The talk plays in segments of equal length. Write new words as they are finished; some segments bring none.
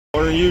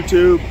Morning,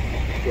 YouTube.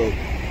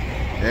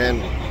 And,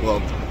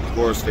 well, of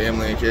course,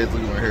 family and kids.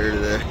 Look at my hair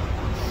today.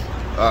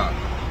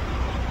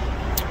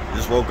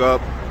 Just woke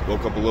up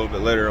a little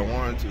bit later. I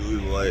wanted to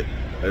lose the light,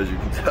 as you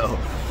can tell.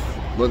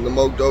 Letting the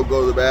moke dope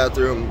go to the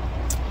bathroom.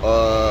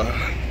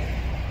 I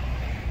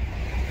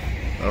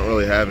don't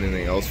really have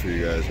anything else for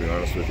you guys, to be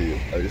honest with you.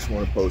 I just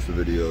want to post a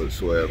video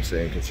this way I'm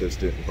staying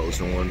consistent and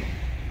posting one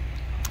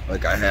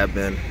like I have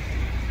been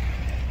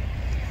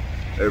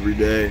every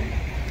day.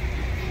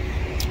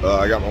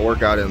 I got my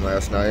workout in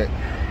last night.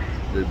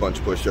 Did a bunch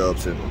of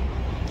push-ups and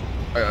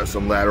I got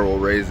some lateral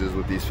raises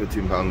with these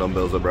 15-pound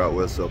dumbbells I brought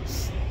with, so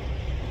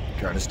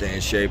trying to stay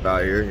in shape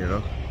out here, you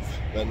know.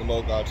 Letting the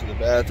moke out to the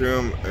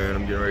bathroom and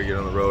I'm getting ready to get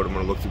on the road. I'm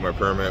gonna look through my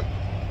permit.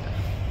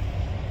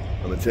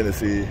 I'm in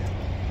Tennessee.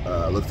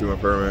 Look through my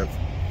permit.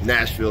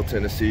 Nashville,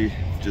 Tennessee,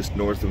 just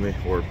north of me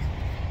or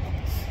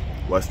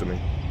west of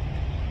me.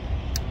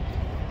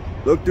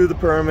 Look through the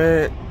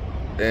permit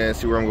and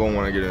see where I'm going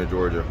when I get into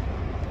Georgia.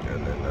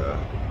 And then,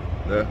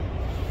 yeah,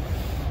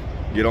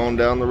 get on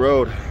down the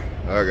road.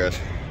 All right, guys.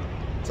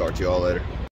 Talk to you all later.